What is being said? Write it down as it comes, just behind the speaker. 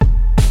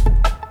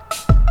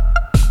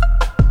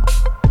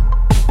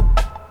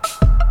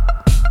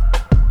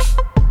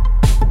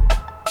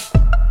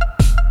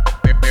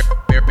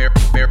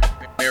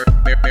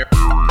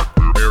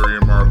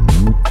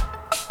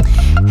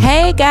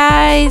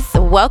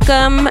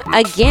welcome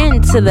again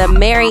to the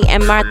Mary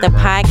and Martha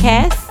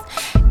podcast.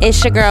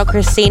 It's your girl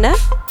Christina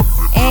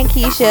and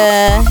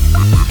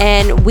Keisha,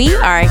 and we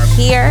are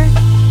here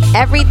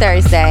every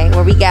Thursday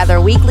where we gather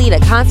weekly to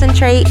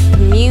concentrate,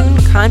 commune,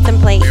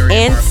 contemplate,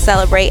 and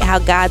celebrate how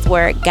God's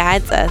word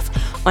guides us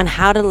on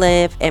how to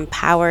live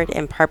empowered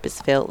and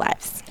purpose-filled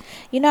lives.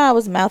 You know, I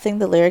was mouthing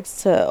the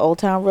lyrics to Old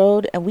Town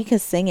Road, and we can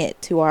sing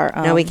it to our.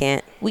 No, we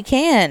can't. We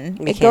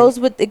can. It goes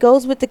with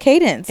the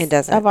cadence. It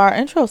doesn't. Of our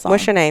intro song.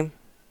 What's your name?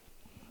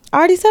 I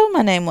already said what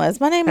my name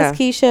was. My name is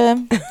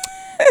Keisha.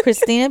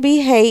 Christina be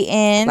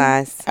hating.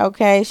 Lies.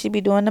 Okay, she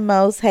be doing the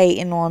most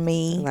hating on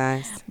me.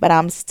 Lies. But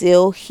I'm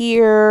still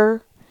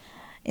here,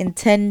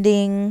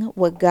 intending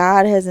what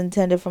God has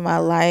intended for my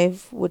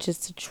life, which is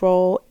to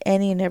troll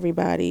any and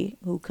everybody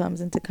who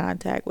comes into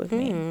contact with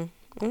me.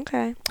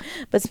 Okay.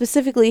 But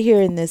specifically here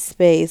in this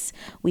space,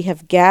 we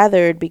have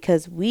gathered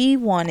because we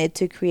wanted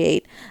to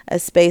create a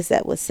space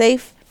that was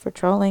safe for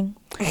trolling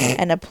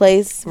and a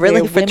place really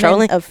where for women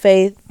trolling of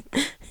faith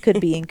could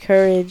be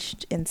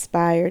encouraged,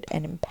 inspired,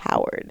 and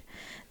empowered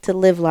to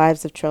live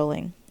lives of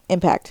trolling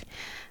impact.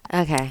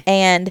 Okay.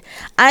 And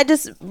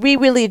we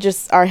really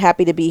just are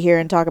happy to be here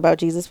and talk about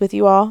Jesus with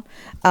you all.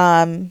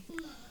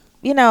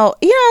 You know,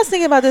 I was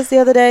thinking about this the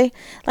other day.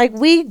 Like,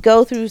 we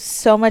go through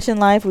so much in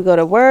life. We go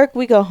to work,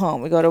 we go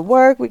home. We go to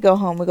work, we go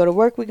home. We go to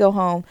work, we go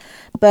home.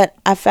 But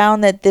I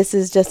found that this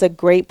is just a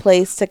great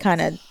place to kind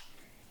of,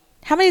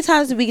 how many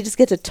times do we just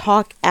get to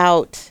talk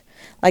out,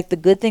 like, the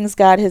good things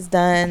God has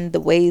done, the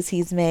ways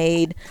he's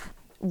made,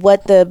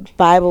 what the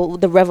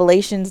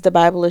revelations the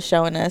Bible is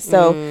showing us.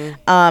 So,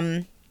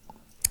 I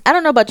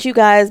don't know about you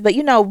guys, but,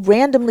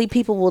 randomly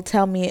people will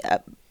tell me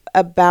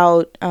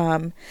about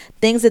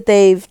things that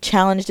they've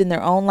challenged in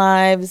their own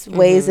lives,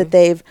 ways that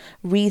they've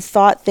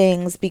rethought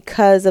things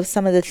because of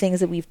some of the things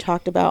that we've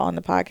talked about on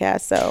the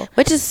podcast. So,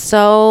 which is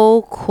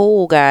so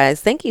cool,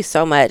 guys. Thank you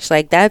so much.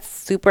 Like, that's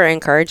super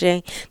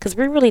encouraging because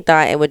we really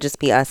thought it would just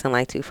be us and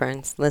like two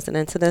friends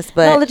listening to this,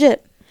 but no,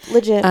 legit. You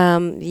legit.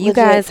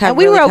 guys have and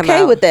we really were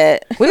okay with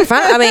that. We were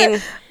fine. I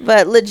mean,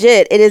 but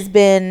legit, it has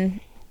been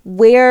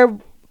where.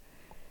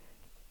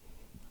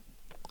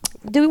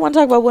 Do we want to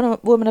talk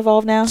about Women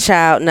Evolve now?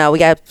 Child, no, we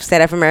got to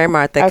set up for Mary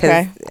Martha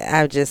because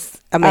I'm just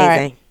amazing.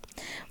 Right.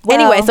 Well,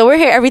 anyway, so we're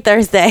here every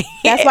Thursday.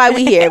 That's why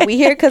we're here. We're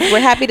here because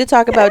we're happy to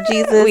talk about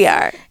Jesus. We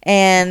are.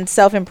 And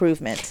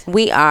self-improvement.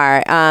 We are.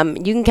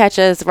 You can catch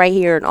us right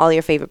here on all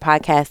your favorite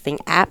podcasting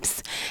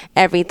apps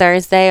every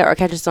Thursday, or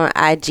catch us on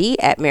IG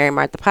at Mary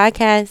Martha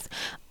Podcast.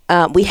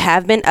 We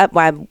have been have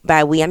been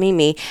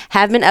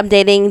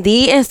updating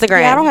the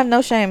Instagram. Yeah, I don't have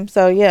no shame.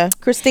 So yeah,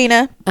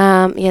 Christina.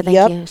 Thank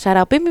you. Shout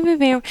out.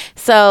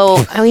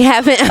 So we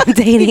have been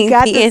updating you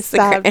got the to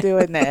Instagram. Stop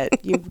doing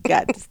that. You've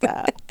got to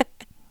stop.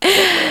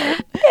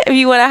 If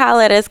you want to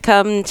holler at us,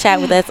 come chat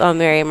with us on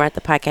Mary and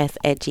Martha Podcast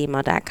at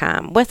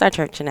gmail.com. What's our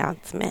church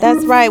announcement?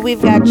 That's right.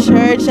 We've got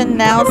church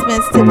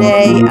announcements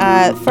today.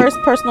 First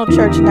personal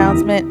church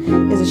announcement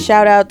is a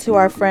shout out to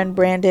our friend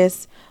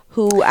Brandis,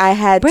 who I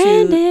had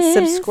to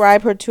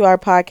subscribe her to our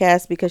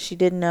podcast because she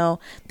didn't know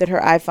that her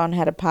iPhone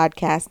had a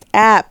podcast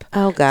app.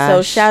 Oh, gosh.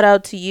 So shout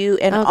out to you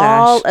and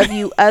all of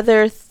you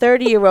other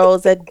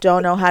 30-year-olds that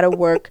don't know how to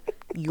work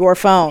your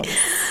phone.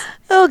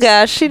 Oh,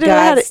 gosh. She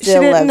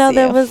didn't know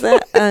there was a...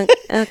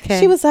 okay.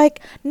 She was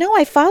like, no,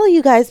 I follow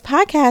you guys'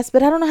 podcast,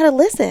 but I don't know how to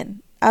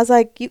listen. I was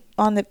like, you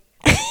have an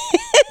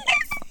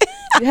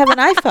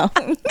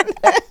iPhone.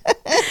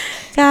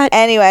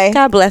 Anyway,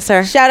 God bless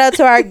her. Shout out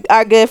to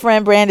our good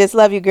friend Brandis.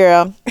 Love you,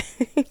 girl.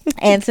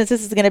 And since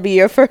this is going to be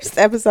your first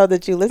episode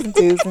that you listen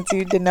to, since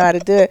you didn't know how to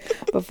do it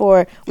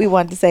before, we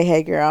wanted to say,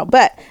 hey, girl.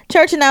 But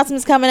church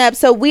announcements coming up.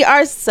 So we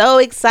are so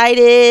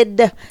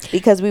excited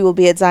because we will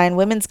be at Zion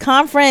Women's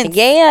Conference.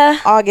 Yeah.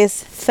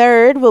 August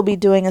 3rd, we'll be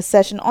doing a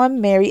session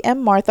on Mary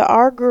and Martha,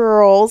 our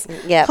girls,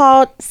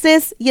 called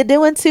Sis, You're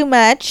Doing Too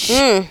Much.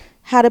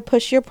 How to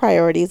push your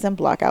priorities and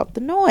block out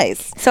the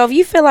noise. So if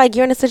you feel like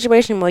you're in a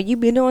situation where you've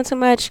been doing too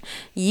much,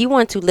 you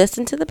want to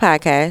listen to the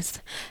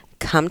podcast,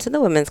 come to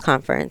the women's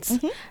conference,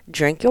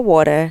 drink your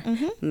water,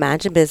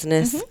 mind your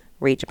business,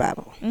 read your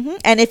Bible.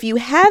 And if you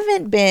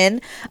haven't been,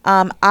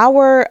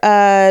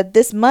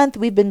 this month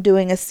we've been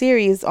doing a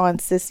series on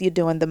Sis, You're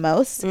Doing the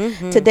Most.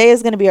 Today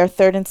is going to be our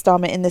third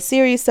installment in the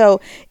series. So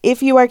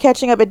if you are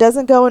catching up, it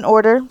doesn't go in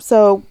order.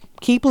 So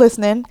keep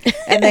listening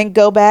and then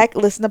go back,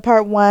 listen to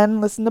part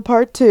 1, listen to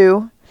part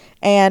 2,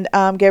 and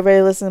get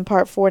ready to listen to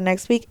part 4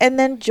 next week. And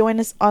then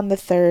join us on the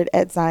 3rd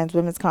at Zion's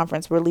Women's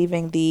Conference. We're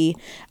leaving the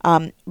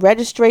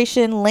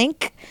registration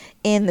link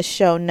in the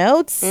show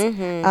notes.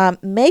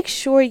 Make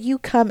sure you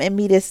come and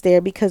meet us there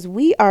because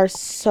we are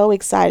so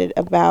excited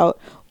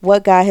about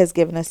what God has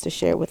given us to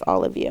share with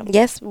all of you.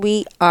 Yes,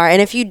 we are.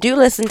 And if you do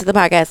listen to the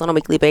podcast on a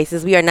weekly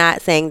basis, we are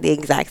not saying the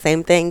exact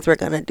same things. We're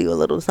going to do a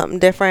little something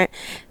different.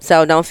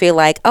 So don't feel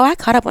like, oh, I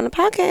caught up on the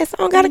podcast, I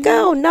don't got to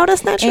go. No,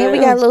 that's not true. And we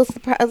got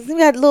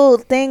little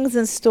things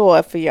in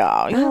store for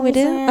y'all. You know we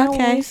do? Saying?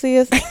 Okay. You see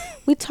us?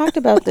 We talked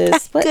about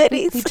this.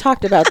 Goodies. We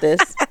talked about this.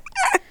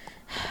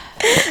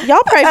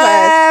 Y'all pray for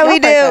us. We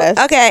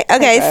do.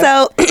 Okay.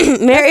 So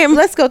Miriam,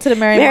 let's go to the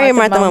Mary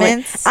Martha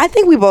moments. I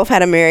think we both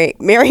had a Mary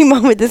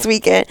moment this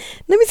weekend.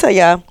 Let me tell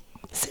y'all,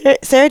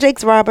 Sarah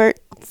Jakes Roberts.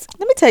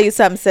 Let me tell you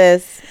something,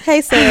 sis.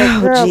 Hey,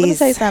 Sarah, girl.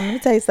 Geez. Let me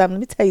tell you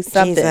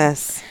something.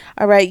 Jesus.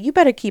 All right, you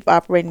better keep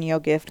operating your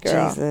gift,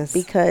 girl. Jesus.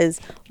 Because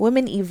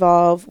Women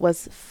Evolve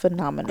was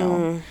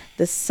phenomenal.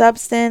 The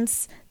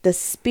substance, the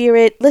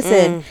spirit.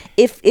 Listen,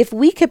 if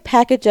we could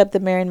package up the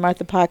Mary and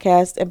Martha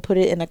podcast and put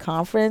it in a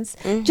conference,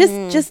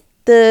 just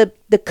the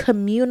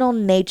communal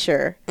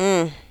nature.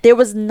 There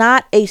was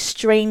not a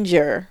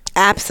stranger.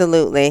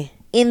 Absolutely.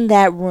 In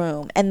that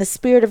room, and the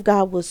Spirit of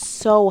God was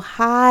so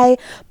high,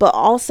 but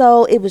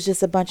also it was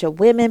just a bunch of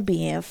women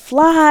being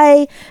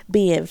fly,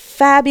 being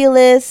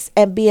fabulous,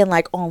 and being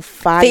like on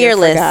fire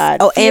fearless. For God.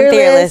 Oh, and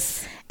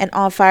fearless and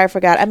on fire for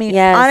God. I mean,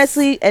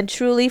 honestly and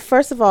truly,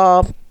 first of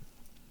all,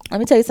 let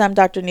me tell you something,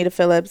 Dr. Anita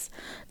Phillips.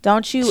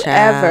 Don't you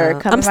ever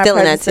come in my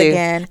presence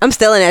again. I'm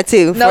still in that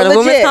too. No, for the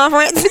legit. women's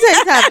conference.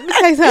 Let me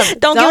tell you something.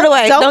 Don't give it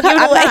away. Don't give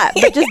it away.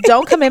 But just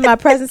don't come in my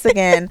presence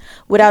again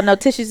without no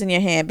tissues in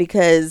your hand,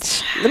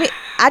 because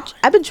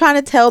I've been trying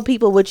to tell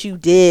people what you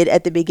did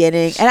at the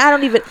beginning, and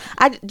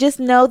I just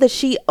know that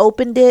she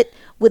opened it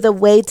with a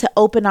way to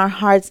open our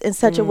hearts in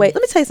such a way.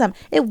 Let me tell you something.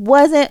 It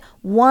wasn't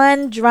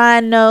one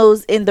dry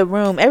nose in the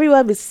room.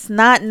 Everyone was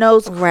snot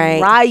nose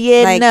crying,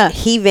 like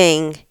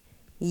heaving,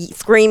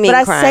 screaming, but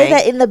I crying. say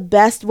that in the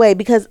best way,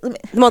 because the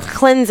most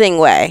cleansing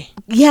way.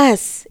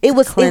 Yes, it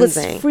was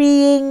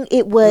freeing,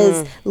 it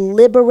was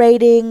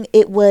liberating,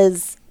 it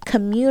was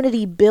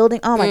community building.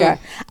 Oh my God.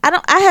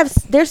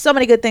 There's so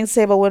many good things to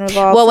say about Women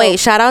Evolve. Well, wait,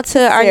 shout out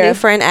to our new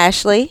friend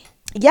Ashley.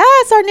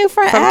 Yes, our new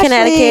friend from Ashley.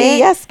 Connecticut.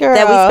 Yes, girl.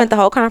 That we spent the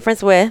whole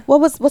conference with.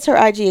 What's her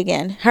IG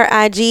again? Her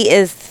IG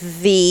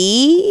is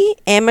the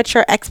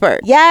Amateur Expert.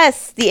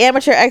 Yes, the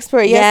Amateur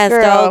Expert. Yes,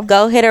 girl.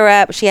 Go hit her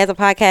up. She has a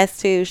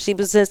podcast too. She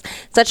was just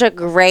such a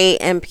great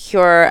and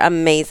pure,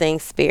 amazing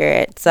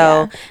spirit.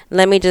 So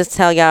let me just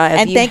tell y'all.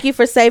 Thank you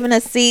for saving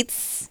us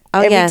seats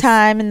every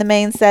time in the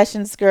main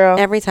sessions, girl.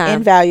 Every time.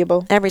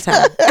 Invaluable. Every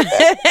time.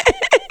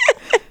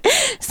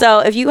 So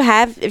if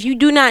you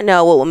do not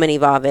know what Women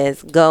Evolve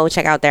is, go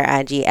check out their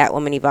IG at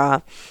Women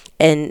Evolve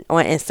and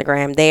on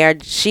Instagram.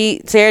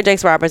 Sarah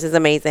Jakes Roberts is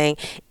amazing.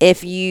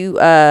 If you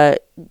are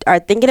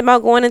thinking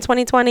about going in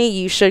 2020,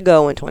 you should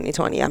go in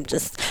 2020.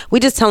 We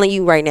just telling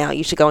you right now,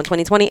 you should go in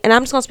 2020. And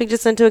I'm just gonna speak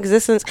this into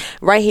existence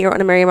right here on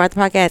the Mary Martha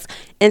podcast.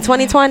 In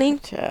 2020,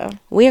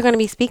 we are gonna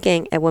be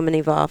speaking at Women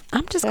Evolve.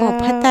 I'm just gonna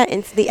put that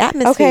into the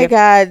atmosphere. Okay,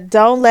 God,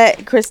 don't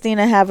let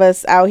Christina have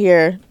us out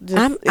here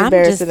just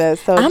embarrassing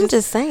us. So I'm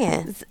just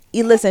saying.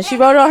 You listen, she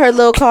wrote it on her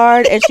little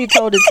card and she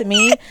told it to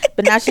me,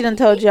 but now she done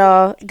told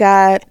y'all,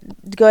 God,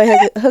 go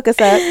ahead, hook us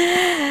up.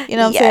 You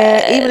know what I'm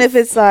saying? Even if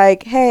it's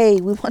like,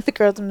 hey, we want the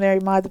girls from Mary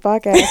Martha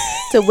podcast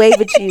to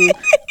wave at you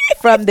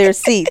from their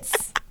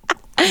seats.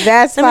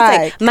 That's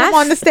fine. Come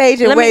on the stage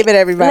and wave at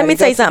everybody. Let me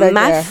tell you something.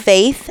 My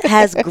faith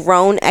has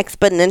grown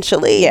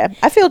exponentially. Yeah,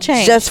 I feel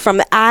changed. Just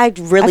from I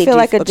feel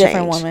like a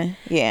different woman.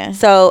 Yeah.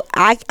 So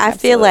I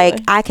feel like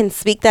I can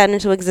speak that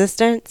into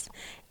existence.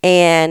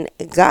 And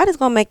God is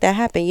going to make that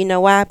happen. You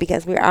know why?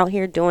 Because we're out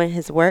here doing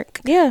his work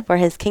for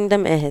his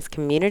kingdom and his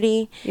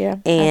community. Yeah.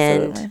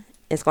 And absolutely.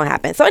 It's going to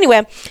happen. So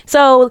anyway,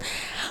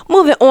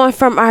 moving on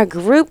from our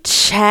group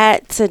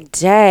chat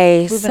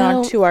today. Moving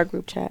on to our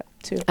group chat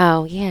too.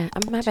 Oh, yeah.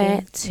 My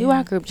bad. To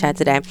our group chat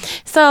today.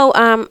 So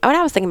when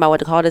I was thinking about what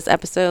to call this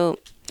episode.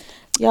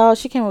 Y'all,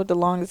 she came up with the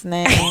longest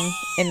name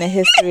in the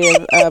history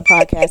of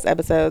podcast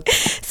episodes.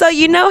 So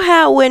you know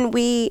how when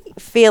we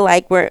feel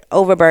like we're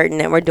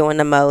overburdened and we're doing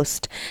the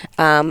most,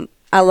 a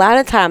lot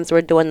of times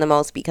we're doing the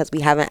most because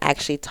we haven't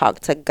actually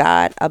talked to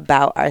God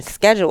about our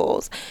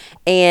schedules.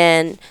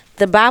 And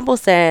the Bible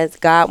says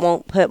God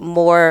won't put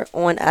more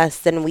on us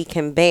than we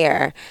can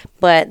bear.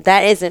 But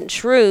that isn't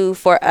true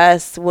for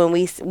us when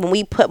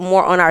we put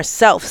more on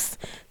ourselves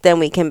than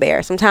we can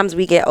bear. Sometimes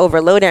we get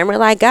overloaded and we're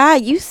like,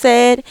 God, you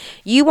said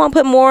you won't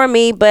put more on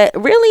me, but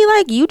really,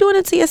 like, you doing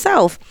it to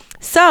yourself.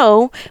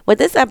 So what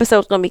this episode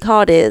is going to be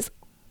called is,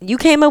 you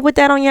came up with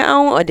that on your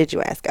own, or did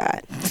you ask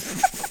God?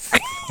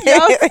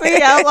 Y'all see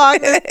how long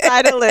this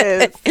title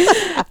is.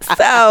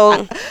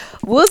 So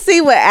we'll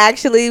see what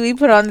actually we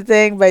put on the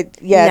thing, but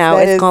yes, no,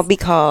 it's going to be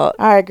called.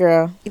 All right,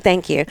 girl.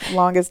 Thank you.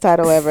 Longest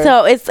title ever.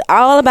 So it's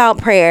all about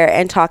prayer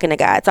and talking to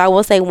God. So I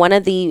will say one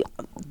of the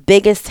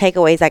biggest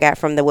takeaways I got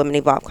from the Women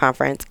Evolve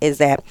conference is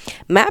that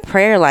my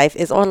prayer life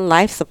is on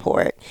life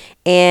support.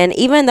 And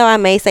even though I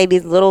may say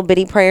these little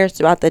bitty prayers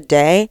throughout the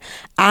day,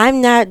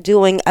 I'm not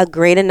doing a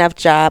great enough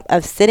job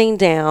of sitting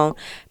down,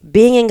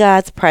 being in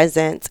God's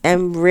presence,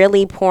 and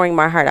really pouring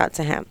my heart out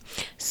to him.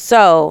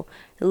 So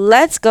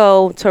let's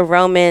go to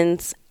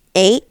Romans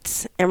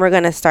 8, and we're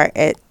going to start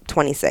at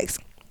 26.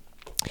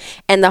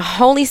 And the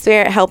Holy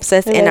Spirit helps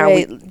us in our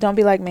week. Don't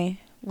be like me.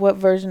 What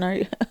version are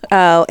you?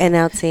 Oh,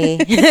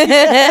 NLT.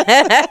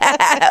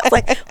 I was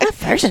like, what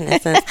version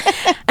is this?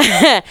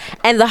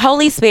 And the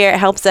Holy Spirit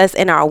helps us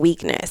in our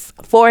weakness.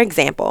 For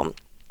example,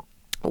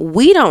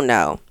 we don't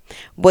know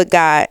what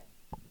God...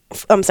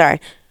 I'm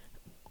sorry.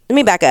 let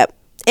me back up.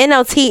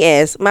 NLT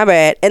is, my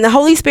bad, and the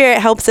Holy Spirit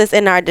helps us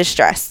in our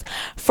distress.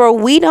 For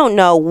we don't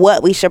know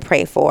what we should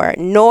pray for,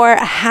 nor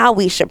how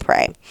we should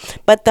pray.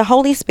 But the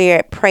Holy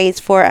Spirit prays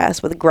for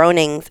us with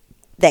groanings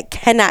that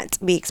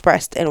cannot be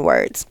expressed in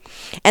words.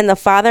 And the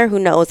Father who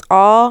knows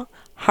all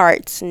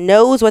hearts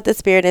knows what the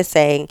Spirit is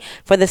saying,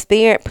 for the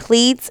Spirit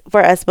pleads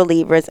for us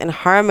believers in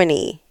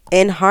harmony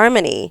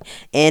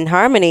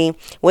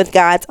with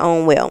God's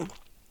own will.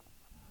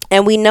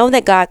 And we know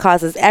that God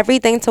causes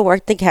everything to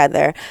work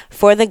together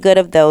for the good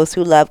of those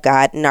who love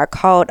God and are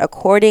called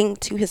according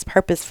to his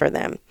purpose for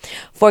them.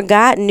 For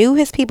God knew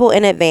his people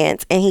in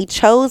advance, and he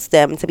chose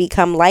them to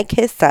become like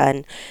his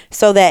son,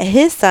 so that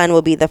his son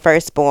will be the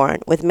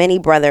firstborn with many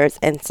brothers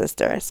and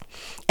sisters.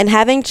 And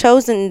having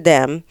chosen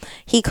them,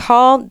 he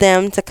called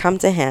them to come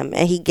to him,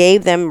 and he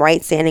gave them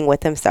right standing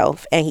with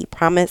himself, and he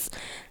promised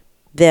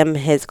them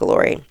his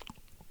glory.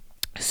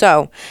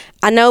 So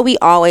I know we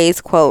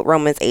always quote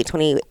Romans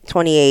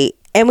 8:28,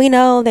 and we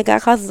know that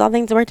God causes all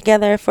things to work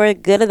together for the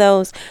good of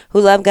those who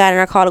love God and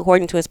are called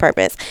according to his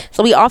purpose.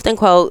 So we often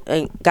quote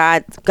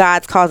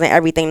God's causing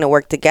everything to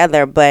work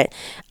together, but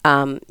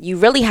you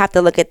really have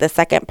to look at the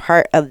second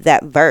part of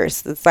that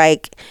verse. It's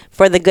like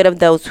for the good of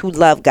those who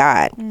love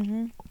God.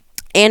 Mm-hmm.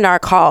 And are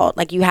called.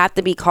 Like, you have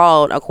to be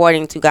called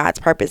according to God's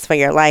purpose for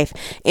your life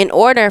in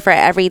order for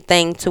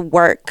everything to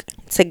work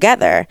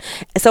together.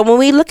 So when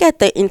we look at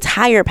the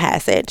entire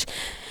passage,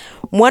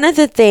 one of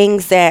the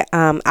things that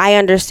I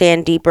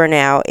understand deeper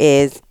now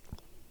is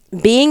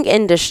being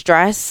in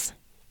distress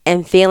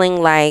and feeling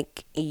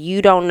like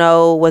you don't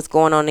know what's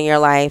going on in your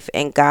life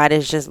and God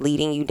is just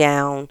leading you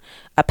down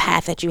a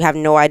path that you have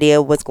no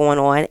idea what's going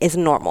on is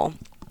normal,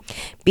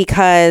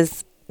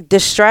 because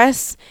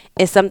distress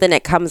is something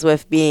that comes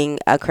with being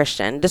a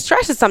Christian.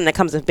 Distress is something that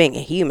comes with being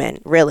a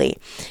human, really.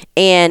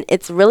 And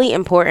it's really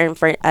important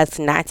for us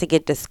not to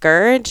get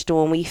discouraged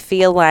when we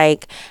feel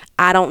like,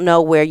 I don't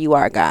know where you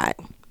are, God.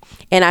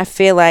 And I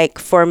feel like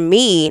for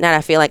me,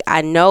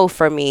 I know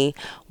for me,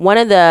 one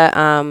of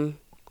the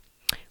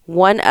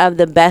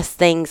best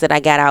things that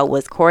I got out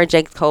was Cora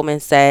Jakes Coleman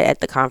said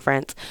at the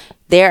conference,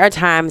 there are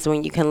times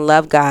when you can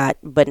love God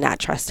but not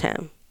trust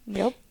him.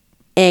 Yep.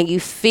 And you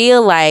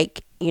feel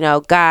like,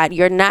 God,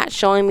 you're not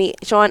showing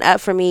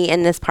up for me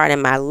in this part of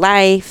my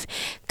life.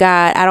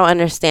 God, I don't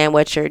understand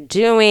what you're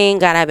doing.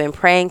 God, I've been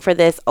praying for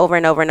this over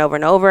and over and over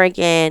and over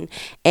again,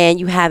 and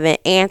you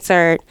haven't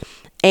answered.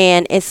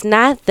 And it's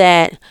not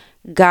that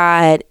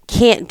God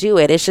can't do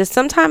it. It's just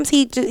sometimes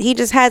he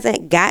just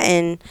hasn't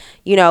gotten,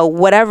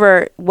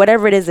 whatever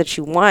it is that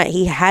you want,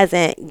 he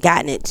hasn't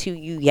gotten it to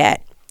you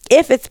yet,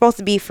 if it's supposed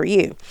to be for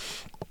you.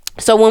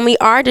 So when we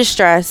are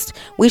distressed,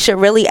 we should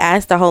really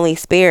ask the Holy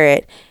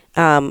Spirit,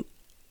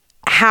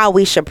 how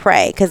we should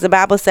pray, because the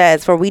Bible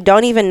says, for we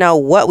don't even know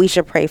what we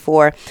should pray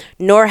for,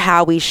 nor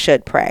how we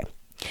should pray.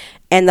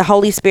 And the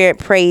Holy Spirit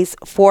prays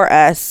for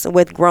us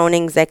with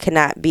groanings that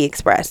cannot be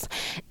expressed.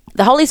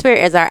 The Holy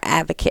Spirit is our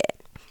advocate,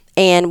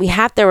 and we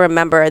have to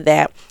remember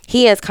that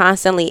he is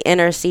constantly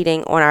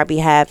interceding on our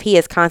behalf. He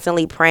is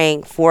constantly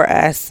praying for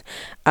us,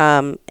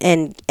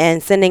 and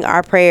sending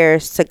our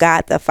prayers to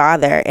God the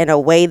Father in a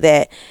way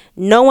that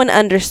no one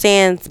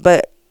understands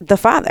but the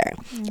Father.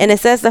 Mm-hmm. And it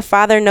says the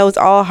Father knows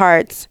all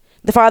hearts.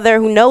 The Father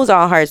who knows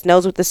all hearts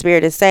knows what the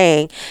Spirit is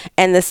saying.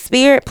 And the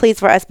Spirit pleads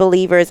for us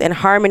believers in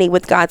harmony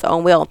with God's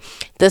own will.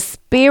 The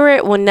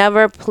Spirit will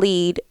never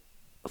plead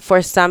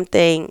for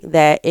something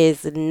that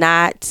is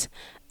not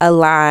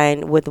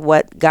aligned with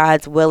what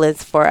God's will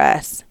is for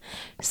us.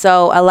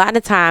 So a lot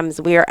of times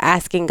we are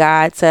asking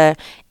God to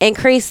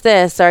increase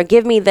this or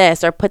give me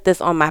this or put this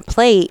on my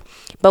plate.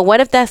 But what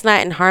if that's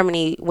not in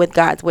harmony with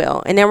God's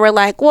will? And then we're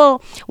like,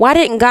 well, why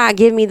didn't God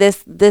give me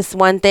this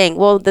one thing?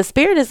 Well, the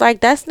Spirit is like,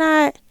 that's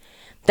not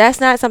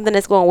something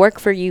that's going to work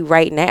for you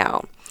right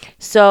now.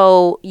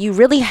 So you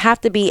really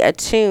have to be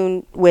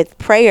attuned with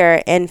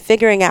prayer and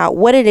figuring out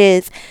what it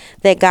is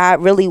that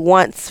God really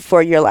wants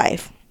for your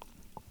life.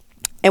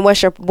 And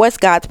what's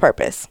God's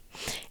purpose?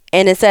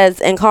 And it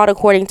says, and called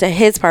according to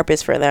his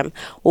purpose for them.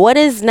 What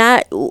is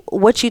not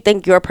what you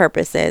think your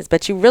purpose is,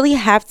 but you really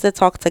have to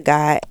talk to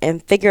God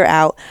and figure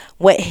out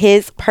what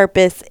his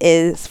purpose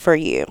is for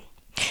you.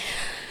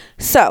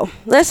 So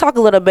let's talk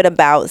a little bit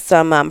about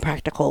some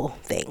practical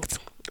things.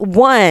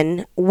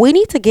 One, we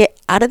need to get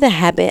out of the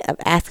habit of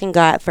asking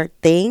God for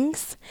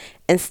things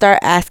and start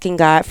asking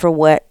God for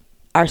what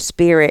our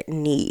spirit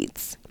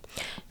needs.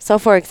 So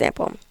for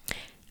example,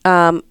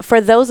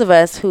 for those of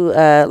us who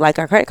like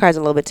our credit cards a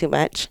little bit too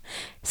much,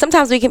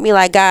 sometimes we can be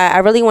like, God, I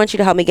really want you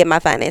to help me get my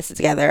finances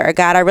together. Or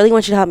God, I really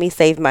want you to help me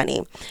save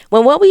money.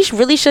 When what we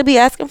really should be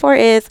asking for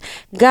is,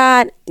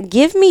 God,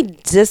 give me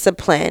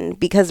discipline,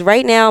 because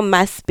right now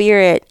my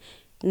spirit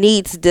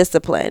needs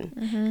discipline.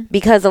 Mm-hmm.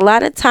 Because a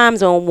lot of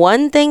times when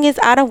one thing is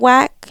out of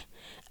whack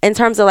in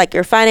terms of like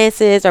your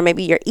finances or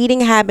maybe your eating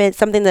habits,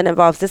 something that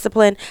involves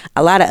discipline,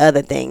 a lot of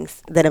other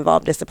things that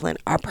involve discipline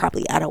are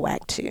probably out of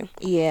whack too.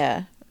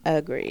 Yeah,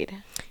 agreed.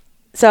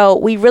 So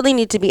we really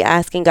need to be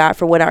asking God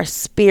for what our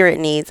spirit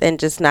needs and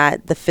just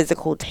not the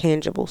physical,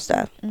 tangible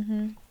stuff.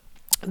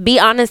 Mm-hmm. be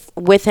honest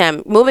with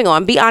him. Moving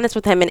on, be honest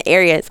with him in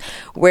areas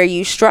where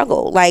you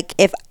struggle. Like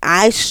if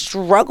I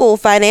struggle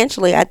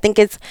financially, I think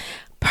it's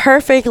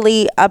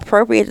perfectly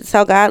appropriate to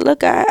tell God,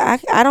 look,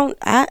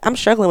 I'm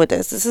struggling with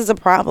this. This is a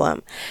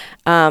problem.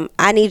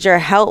 I need your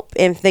help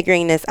in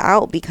figuring this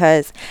out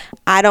because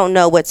I don't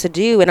know what to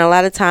do. And a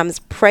lot of times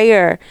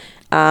prayer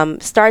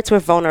starts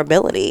with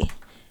vulnerability.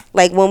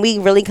 Like when we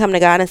really come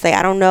to God and say,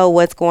 I don't know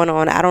what's going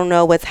on, I don't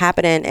know what's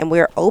happening, and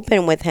we're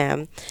open with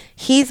him,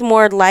 he's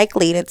more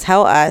likely to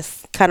tell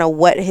us kind of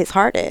what his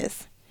heart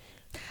is.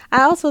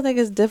 I also think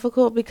it's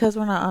difficult because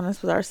we're not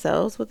honest with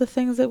ourselves with the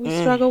things that we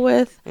struggle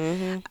with.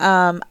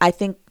 Mm-hmm. I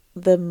think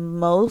the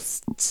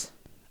most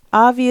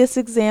obvious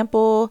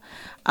example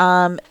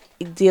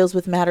deals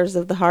with matters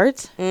of the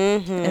heart.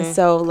 Mm-hmm. And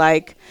so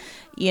like,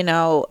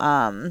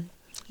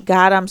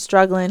 God, I'm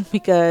struggling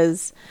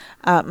because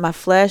my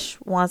flesh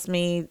wants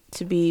me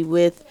to be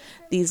with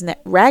these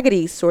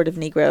raggedy sort of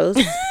Negroes.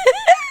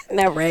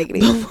 Not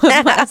raggedy.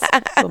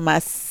 What my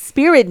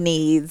spirit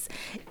needs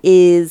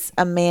is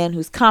a man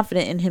who's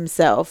confident in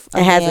himself.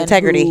 And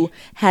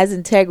has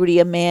integrity.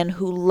 A man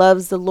who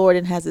loves the Lord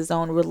and has his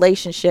own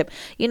relationship.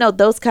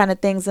 Those kind of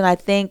things. And I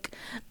think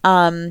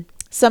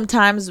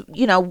sometimes,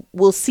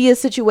 we'll see a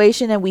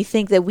situation and we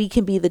think that we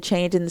can be the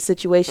change in the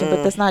situation,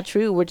 but that's not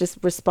true. We're just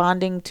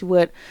responding to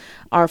what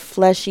our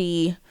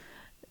fleshy,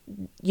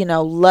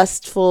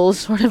 lustful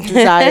sort of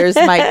desires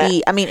might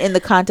be. I mean, in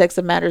the context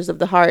of matters of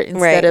the heart,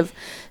 instead of,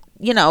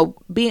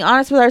 being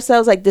honest with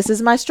ourselves, like, this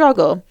is my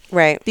struggle.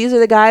 Right. These are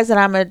the guys that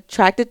I'm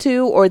attracted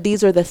to, or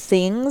these are the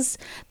things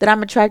that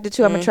I'm attracted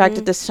to. I'm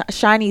attracted to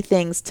shiny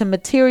things, to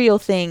material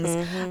things,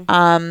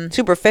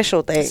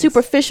 superficial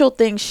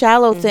things,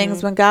 shallow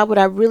things. When God, what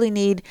I really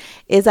need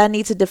is I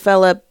need to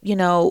develop,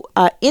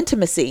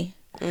 intimacy.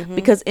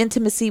 Because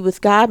intimacy with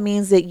God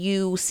means that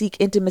you seek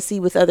intimacy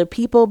with other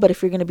people. But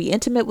if you're going to be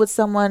intimate with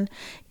someone,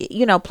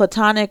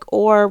 platonic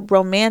or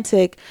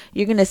romantic,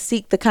 you're going to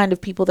seek the kind of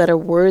people that are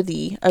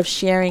worthy of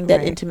sharing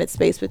that intimate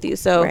space with you.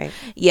 So,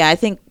 yeah, I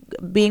think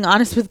being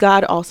honest with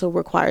God also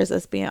requires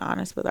us being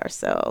honest with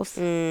ourselves.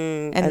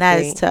 And that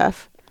is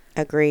tough.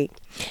 Agreed.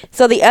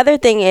 So the other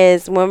thing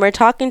is, when we're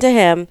talking to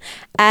him,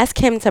 ask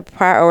him to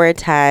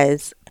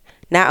prioritize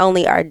not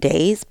only our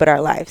days, but our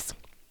lives.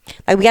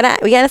 Like we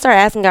gotta start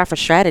asking God for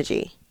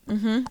strategy.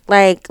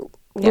 Like,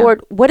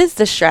 Lord, what is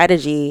the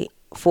strategy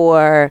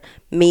for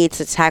me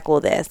to tackle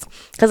this?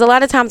 Because a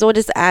lot of times we'll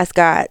just ask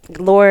God,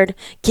 Lord,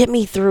 get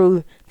me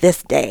through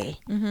this day,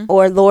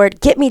 or Lord,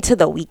 get me to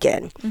the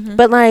weekend.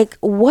 But like,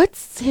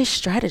 what's his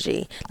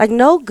strategy? Like,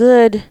 no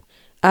good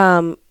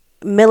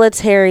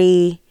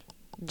military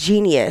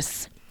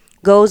genius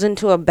goes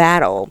into a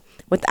battle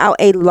without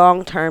a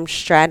long-term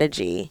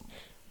strategy.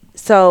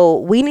 So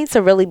we need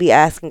to really be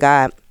asking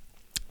God,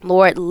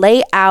 Lord,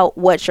 lay out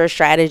what your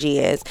strategy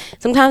is.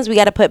 Sometimes we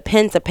got to put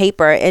pen to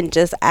paper and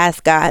just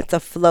ask God to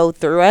flow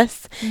through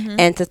us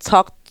and to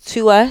talk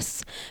to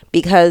us,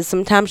 because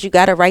sometimes you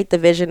got to write the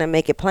vision and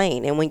make it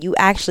plain. And when you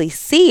actually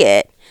see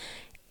it,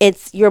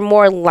 you're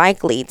more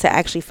likely to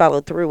actually follow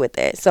through with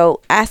it.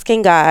 So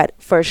asking God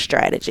for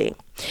strategy.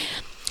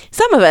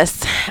 Some of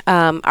us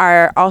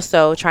are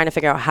also trying to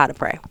figure out how to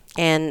pray.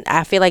 And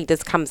I feel like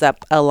this comes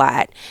up a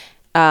lot.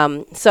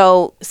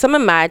 So some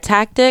of my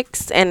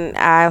tactics, and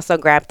I also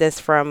grabbed this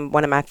from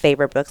one of my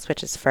favorite books,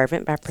 which is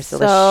Fervent by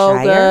Priscilla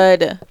Shirer.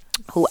 Good.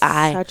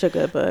 Such a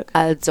good book.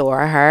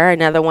 Adore her.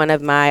 Another one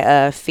of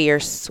my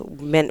fierce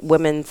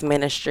women's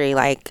ministry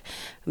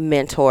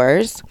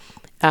mentors.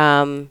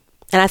 And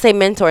I say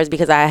mentors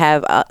because I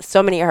have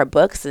they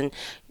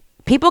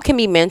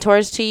ain't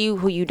mentors to you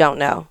who you don't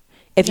know.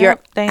 If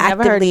they ain't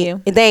never heard of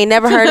you. They ain't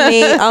never heard of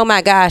me. Oh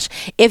my gosh.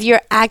 If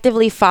you're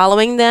actively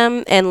following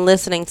them and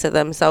listening to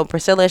them. So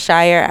Priscilla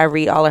Shirer, I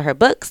read all of her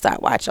books. I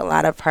watch a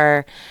lot of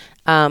her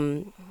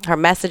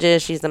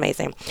messages. She's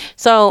amazing.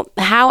 So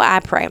how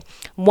I pray.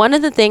 One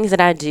of the things that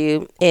I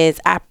do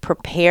is I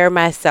prepare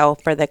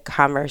myself for the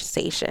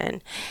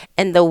conversation.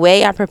 And the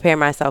way I prepare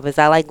myself is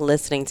I like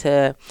listening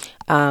to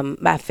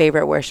my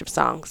favorite worship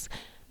songs.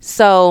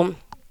 So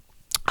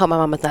hope my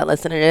mama's not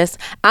listening to this.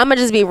 I'm going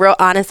to just be real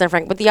honest and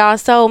frank with y'all.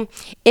 So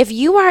if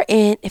you're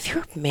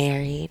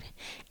married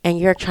and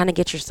you're trying to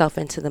get yourself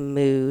into the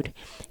mood,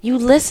 you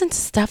listen to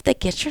stuff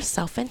that gets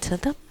yourself into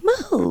the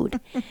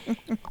mood.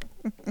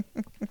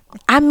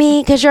 I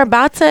mean, because you're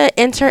about to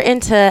enter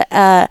into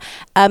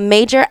a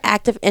major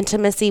act of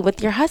intimacy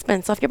with your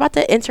husband. So if you're about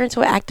to enter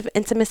into an act of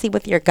intimacy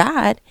with your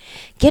God,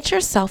 get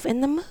yourself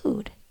in the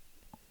mood.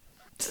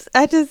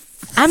 I'm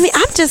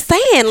just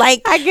saying,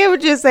 like, I get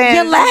what you're saying.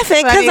 You're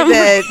laughing because I'm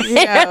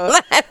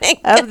laughing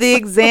of the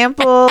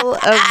example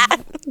of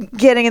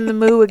getting in the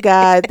mood with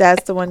God.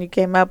 That's the one you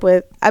came up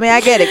with. I mean, I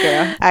get it,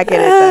 girl. I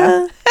get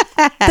it,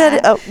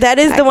 though. That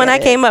is the one I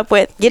came up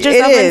with. Get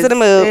yourself into the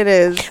mood. It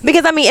is.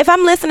 Because, I mean, if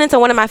I'm listening to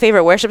one of my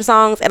favorite worship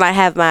songs and I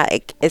have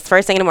it's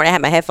first thing in the morning, I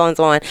have my headphones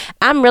on,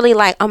 I'm really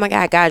like, oh my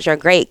God, God, you're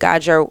great.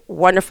 God, you're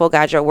wonderful.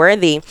 God, you're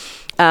worthy.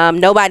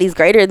 Nobody's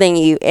greater than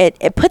you.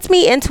 It puts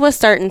me into a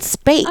certain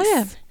space. Oh,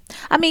 yeah.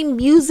 I mean,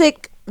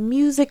 music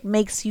music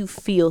makes you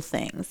feel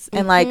things.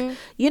 And like,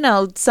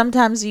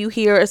 sometimes you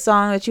hear a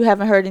song that you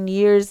haven't heard in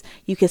years.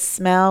 You can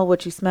smell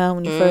what you smell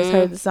when you first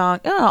heard the song.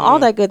 All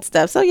that good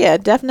stuff. So yeah,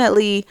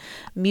 definitely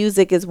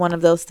music is one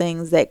of those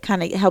things that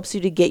kind of helps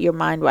you to get your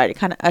mind right. It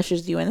kind of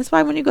ushers you in. That's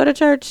why when you go to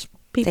church,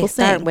 people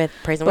sing with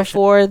praise and worship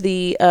before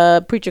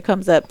the preacher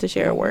comes up to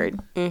share a word.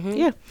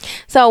 Yeah.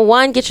 So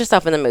 1, get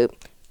yourself in the mood.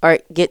 Or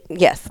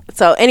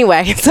So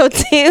anyway, so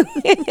 2.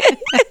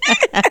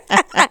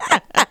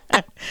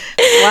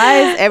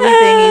 Why is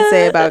everything you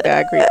say about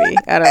God creepy?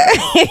 I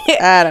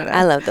don't know.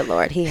 I love the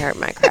Lord. He heard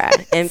my cry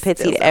and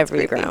pitied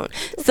every groan.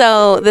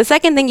 So the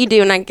second thing you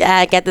do, and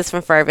I get this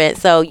from Fervent,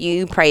 so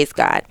you praise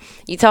God.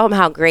 You tell him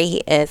how great he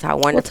is, how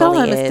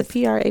wonderful he is. It's the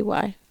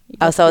P-R-A-Y.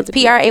 So it's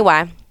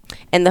P-R-A-Y.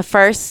 And the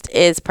first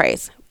is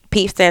praise.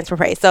 P stands for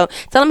praise. So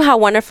tell him how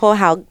wonderful,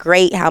 how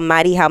great, how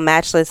mighty, how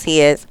matchless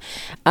he is.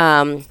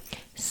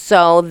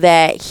 So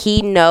that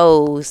he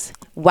knows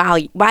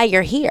why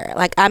you're here.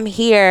 Like, I'm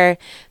here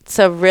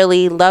to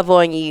really love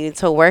on you,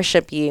 to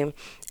worship you.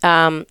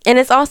 And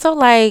it's also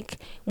like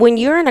when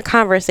you're in a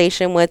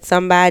conversation with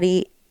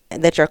somebody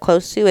that you're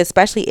close to,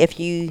 especially if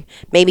you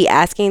may be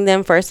asking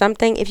them for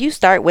something, if you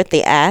start with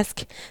the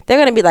ask, they're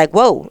going to be like,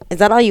 whoa, is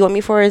that all you want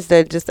me for, is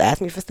to just ask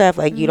me for stuff?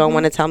 Like, you don't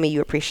want to tell me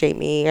you appreciate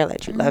me or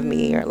that you love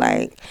me or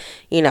like,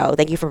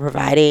 thank you for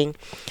providing.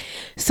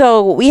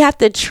 So we have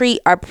to treat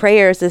our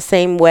prayers the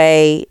same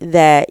way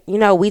that,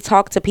 we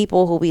talk to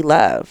people who we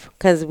love,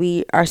 because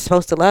we are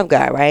supposed to love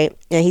God, right?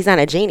 And he's not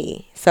a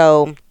genie.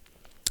 So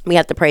we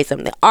have to praise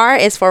him. The R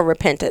is for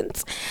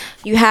repentance.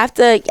 You have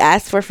to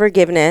ask for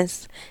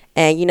forgiveness.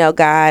 And,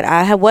 God,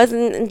 I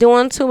wasn't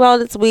doing too well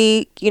this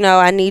week.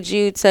 I need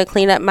you to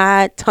clean up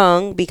my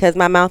tongue because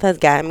my mouth has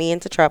gotten me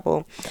into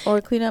trouble. Or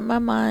clean up my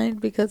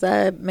mind because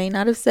I may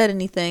not have said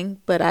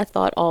anything, but I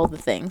thought all the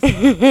things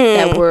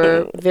that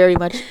were very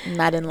much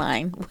not in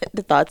line with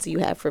the thoughts you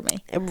have for me.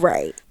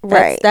 Right.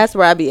 That's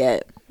where I be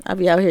at. I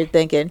be out here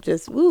thinking,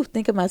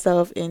 thinking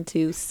myself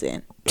into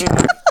sin.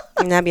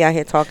 And I be out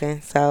here talking.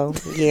 So,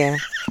 yeah.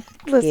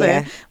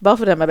 Listen, both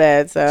of them are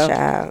bad. So.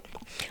 Child.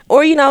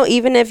 Or,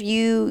 even if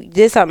you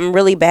did something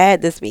really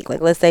bad this week, like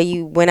let's say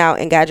you went out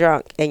and got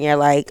drunk and you're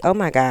like, oh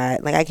my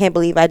God, like I can't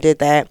believe I did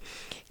that.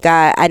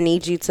 God, I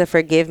need you to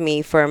forgive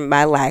me for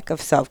my lack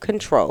of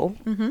self-control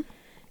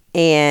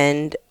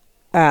and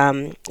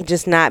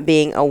just not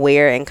being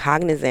aware and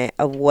cognizant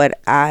of what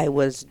I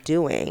was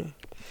doing.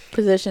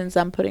 Positions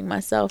I'm putting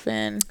myself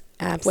in.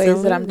 Absolutely.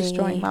 Ways that I'm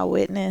destroying my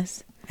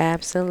witness.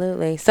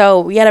 Absolutely. So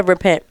we got to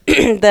repent.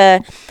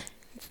 The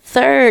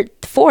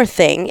fourth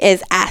thing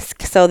is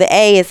ask. So the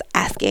A is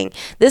asking.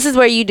 This is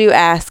where you do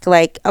ask,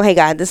 like, okay,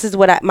 God, this is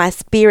what my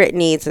spirit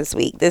needs this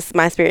week.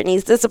 My spirit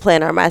needs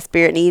discipline, or my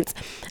spirit needs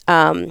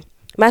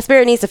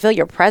to feel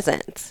your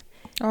presence,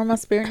 or my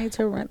spirit needs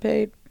her rent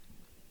paid.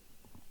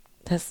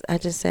 I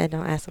just said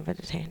don't ask them for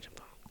the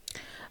tangible.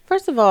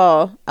 First of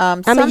all,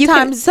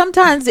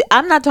 sometimes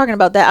I'm not talking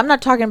about that. I'm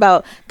not talking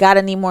about God,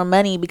 I need more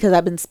money because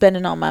I've been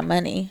spending all my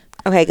money.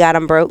 Okay, God,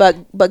 I'm broke.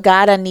 But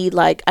God, I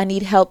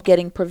need help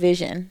getting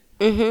provision.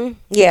 Mm-hmm.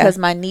 Yeah. Because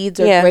my needs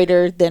are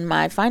greater than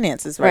my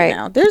finances right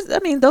now.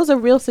 Those are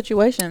real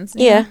situations.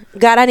 Yeah.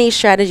 God, I need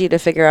strategy to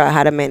figure out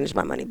how to manage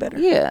my money better.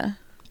 Yeah.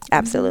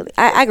 Absolutely.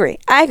 I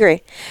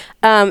agree.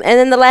 And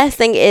then the last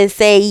thing is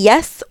say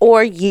yes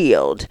or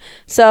yield.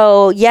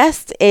 So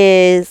yes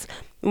is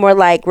more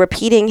like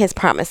repeating his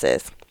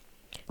promises.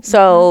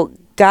 So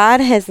God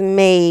has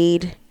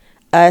made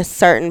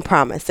certain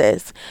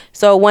promises.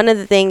 So one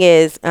of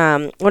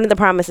the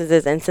promises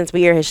is, and since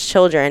we are his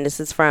children,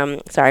 this is from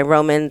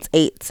Romans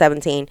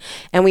 8:17,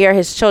 and we are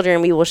his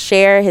children, we will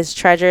share his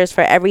treasures,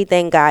 for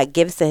everything God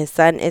gives to his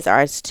son is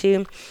ours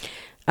too.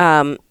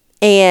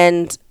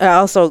 And it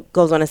also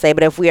goes on to say,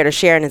 but if we are to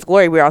share in his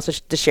glory, we're also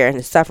to share in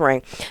his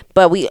suffering.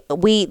 But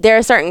we there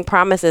are certain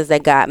promises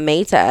that God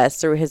made to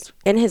us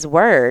in his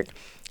word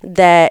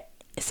that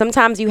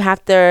sometimes you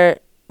have to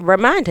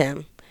remind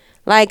him.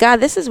 Like, God,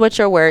 this is what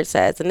your word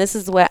says, and this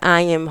is what I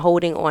am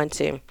holding on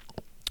to.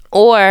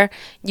 Or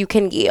you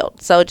can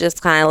yield. So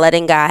just kind of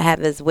letting God have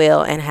his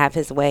will and have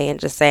his way, and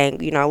just saying,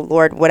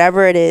 Lord,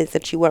 whatever it is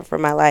that you want for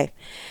my life,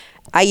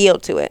 I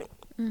yield to it.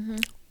 Mm-hmm.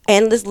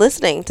 And just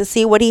listening to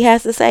see what he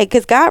has to say.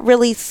 Because God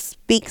really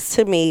speaks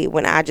to me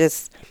when I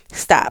just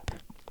stop.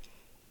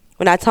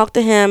 When I talk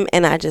to him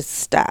and I just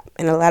stop.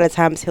 And a lot of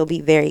times he'll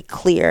be very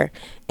clear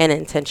and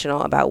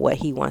intentional about what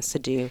he wants to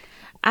do.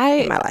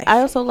 In my life. I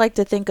also like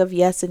to think of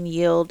yes and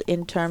yield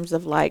in terms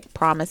of like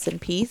promise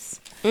and peace,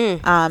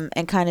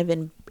 and kind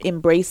of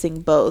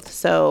embracing both.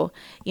 So,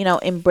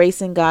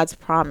 embracing God's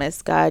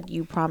promise. God,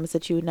 you promise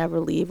that you would never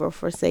leave or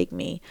forsake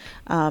me.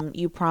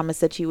 You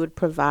promise that you would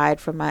provide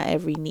for my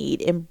every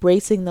need.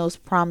 Embracing those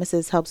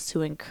promises helps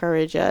to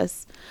encourage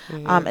us,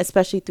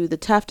 especially through the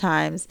tough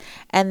times.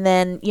 And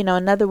then,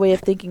 another way of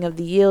thinking of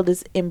the yield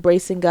is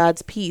embracing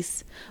God's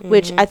peace,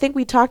 which I think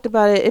we talked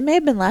about it. It may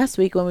have been last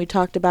week when we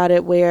talked about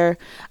it, where,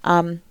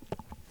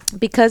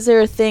 because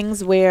there are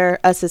things where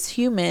us as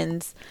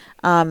humans,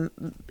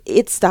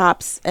 it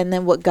stops, and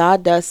then what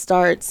God does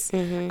starts.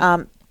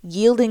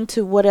 yielding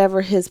to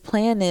whatever his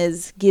plan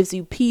is gives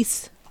you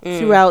peace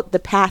throughout the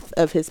path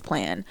of his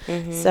plan.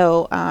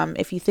 So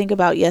if you think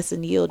about yes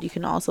and yield, you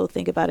can also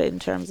think about it in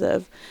terms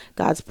of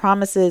God's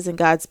promises and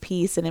God's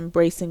peace, and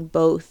embracing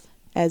both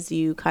as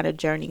you kind of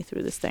journey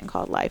through this thing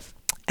called life.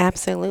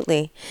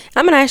 Absolutely.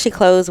 I'm going to actually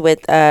close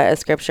with a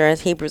scripture.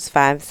 It's Hebrews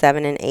 5,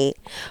 7, and 8.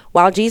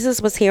 While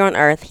Jesus was here on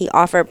earth, he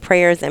offered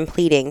prayers and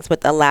pleadings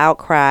with a loud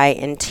cry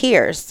and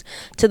tears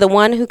to the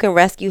one who can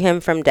rescue him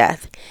from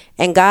death.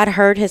 And God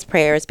heard his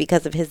prayers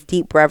because of his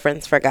deep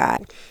reverence for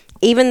God.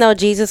 Even though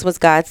Jesus was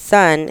God's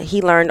son,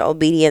 he learned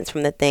obedience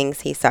from the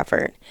things he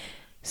suffered.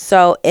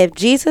 So if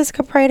Jesus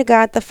could pray to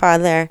God the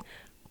Father,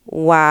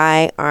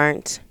 why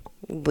aren't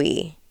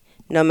we?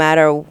 No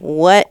matter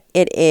what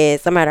it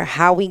is, no matter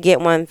how we get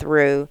one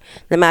through,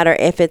 no matter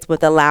if it's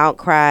with a loud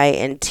cry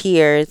and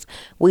tears,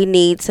 we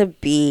need to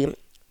be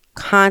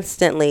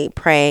constantly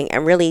praying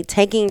and really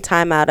taking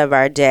time out of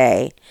our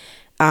day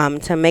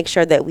to make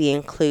sure that we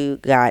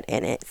include God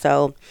in it.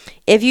 So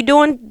if you're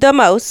doing the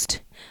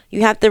most,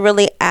 you have to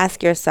really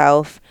ask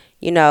yourself,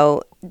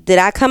 did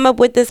I come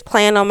up with this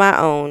plan on my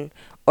own,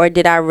 or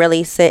did I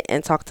really sit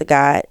and talk to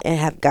God and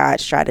have God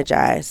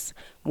strategize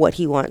what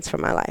he wants for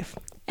my life?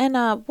 And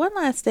one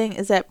last thing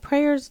is that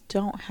prayers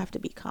don't have to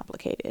be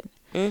complicated.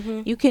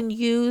 You can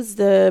use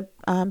the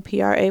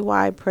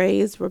PRAY,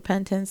 praise,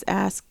 repentance,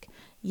 ask,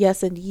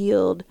 yes, and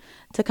yield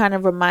to kind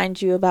of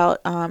remind you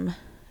about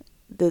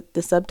the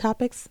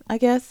subtopics, I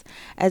guess,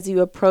 as you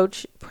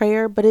approach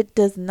prayer. But it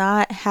does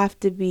not have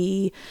to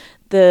be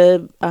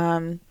the,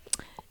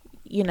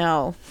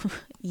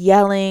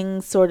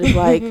 yelling sort of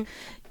like,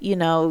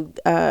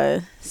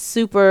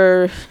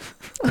 super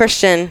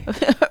Christian,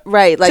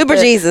 right? Like super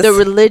Jesus, the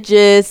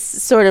religious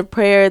sort of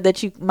prayer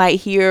that you might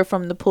hear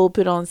from the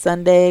pulpit on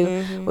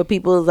Sunday, where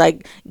people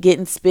like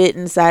getting spit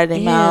inside of their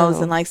mouths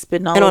and like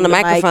spitting all and over on the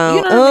mic. microphone.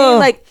 You know what I mean?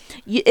 Like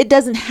it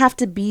doesn't have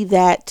to be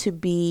that to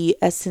be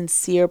a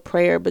sincere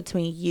prayer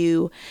between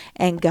you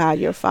and God,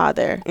 your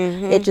Father.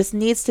 It just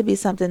needs to be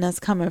something that's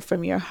coming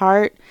from your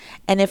heart.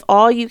 And if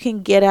all you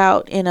can get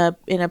out in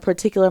a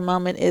particular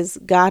moment is,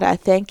 God, I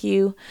thank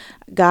you.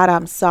 God,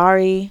 I'm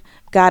sorry.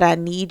 God, I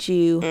need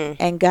you.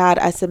 And God,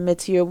 I submit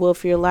to your will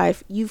for your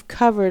life. You've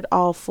covered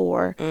all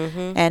four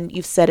and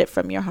you've said it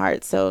from your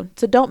heart. So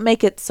don't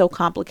make it so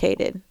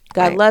complicated.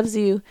 God loves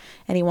you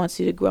and he wants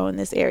you to grow in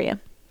this area.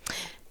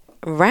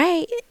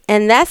 Right.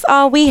 And that's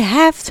all we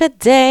have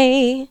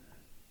today.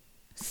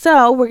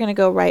 So we're going to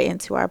go right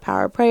into our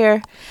power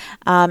prayer.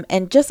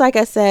 And just like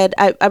I said,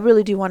 I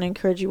really do want to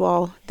encourage you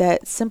all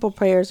that simple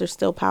prayers are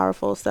still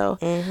powerful. So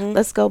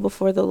let's go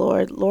before the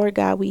Lord. Lord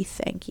God, we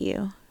thank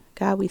you.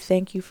 God, we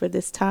thank you for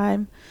this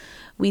time.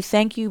 We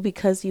thank you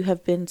because you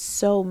have been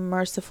so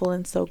merciful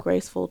and so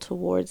graceful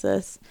towards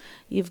us.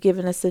 You've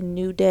given us a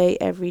new day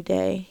every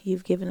day.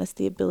 You've given us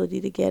the ability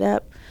to get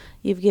up.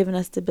 You've given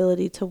us the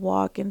ability to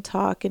walk and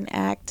talk and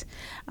act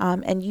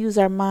and use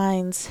our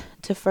minds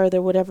to further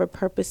whatever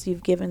purpose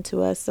you've given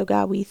to us. So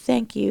God, we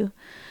thank you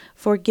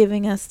for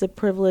giving us the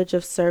privilege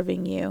of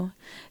serving you.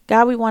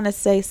 God, we want to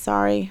say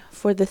sorry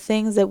for the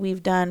things that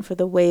we've done, for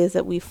the ways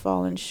that we've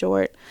fallen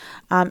short,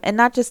 and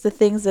not just the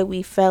things that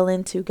we fell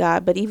into,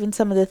 God, but even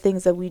some of the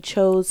things that we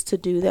chose to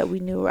do that we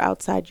knew were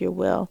outside your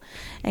will.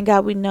 And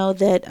God, we know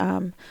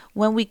that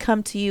when we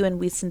come to you and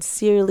we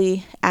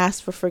sincerely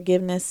ask for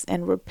forgiveness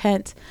and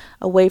repent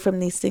away from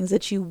these things,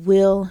 that you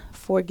will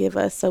forgive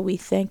us. So we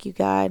thank you,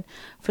 God,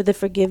 for the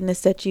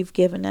forgiveness that you've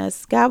given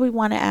us. God, we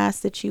want to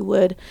ask that you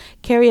would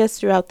carry us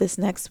throughout this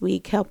next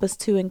week. Help us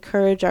to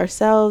encourage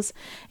ourselves,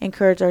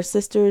 encourage our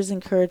sisters,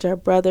 encourage our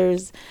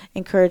brothers,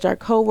 encourage our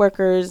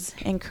co-workers,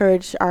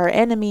 encourage our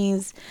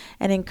enemies,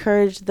 and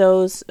encourage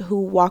those who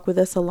walk with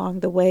us along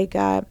the way,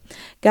 God.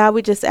 God,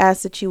 we just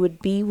ask that you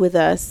would be with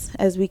us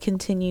as we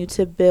continue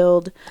to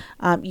build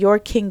your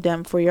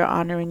kingdom for your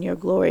honor and your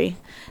glory.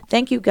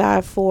 Thank you,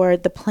 God, for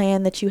the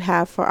plan that you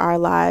have for our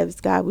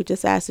lives. God, we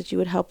just ask that you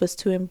would help us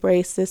to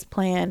embrace this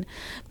plan,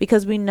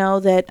 because we know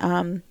that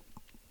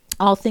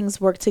all things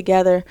work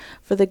together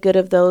for the good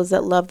of those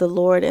that love the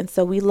Lord. And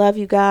so we love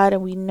you, God,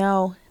 and we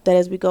know that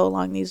as we go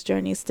along these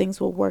journeys, things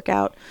will work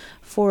out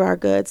for our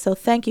good. So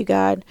thank you,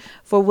 God,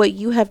 for what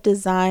you have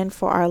designed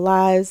for our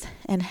lives,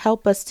 and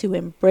help us to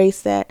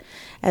embrace that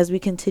as we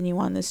continue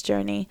on this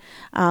journey.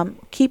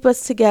 Keep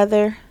us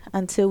together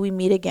until we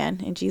meet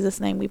again. In Jesus'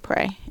 name we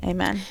pray.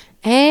 Amen.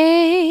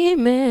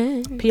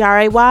 Amen.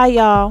 PRAY,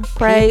 y'all.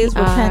 Praise,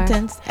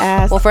 repentance,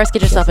 ask. Well, first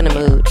get yourself in the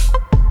mood.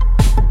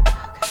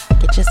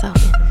 Get yourself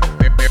in the mood.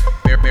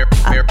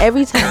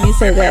 Every time you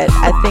say that,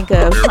 I think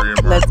of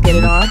Let's Get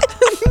It On.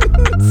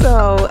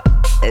 So,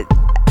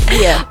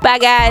 yeah. Bye,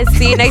 guys.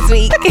 See you next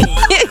week.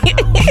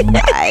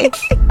 Bye.